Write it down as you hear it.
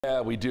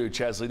Yeah, we do,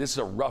 Chesley. This is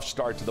a rough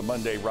start to the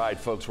Monday ride,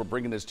 folks. We're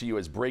bringing this to you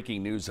as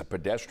breaking news. A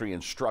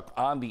pedestrian struck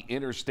on the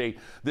interstate.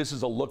 This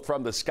is a look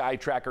from the Sky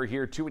Tracker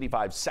here.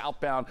 285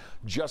 southbound,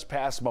 just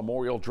past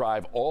Memorial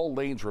Drive. All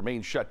lanes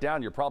remain shut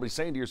down. You're probably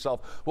saying to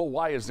yourself, well,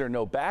 why is there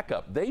no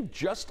backup? They've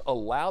just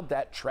allowed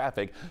that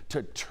traffic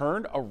to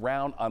turn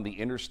around on the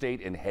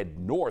interstate and head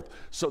north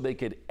so they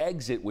could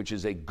exit, which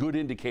is a good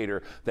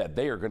indicator that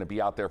they are going to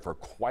be out there for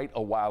quite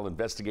a while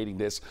investigating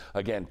this.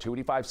 Again,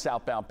 285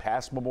 southbound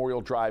past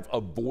Memorial Drive.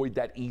 Avoid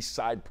that east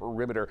side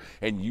perimeter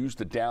and use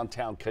the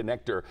downtown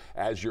connector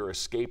as your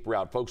escape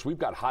route. Folks, we've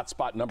got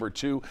hotspot number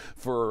 2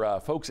 for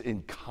folks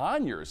in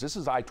Conyers. This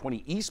is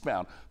I-20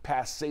 eastbound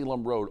past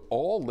Salem Road.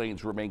 All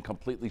lanes remain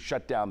completely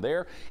shut down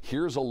there.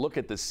 Here's a look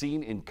at the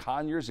scene in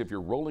Conyers. If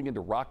you're rolling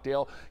into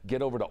Rockdale,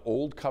 get over to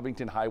Old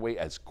Covington Highway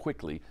as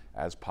quickly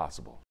as possible.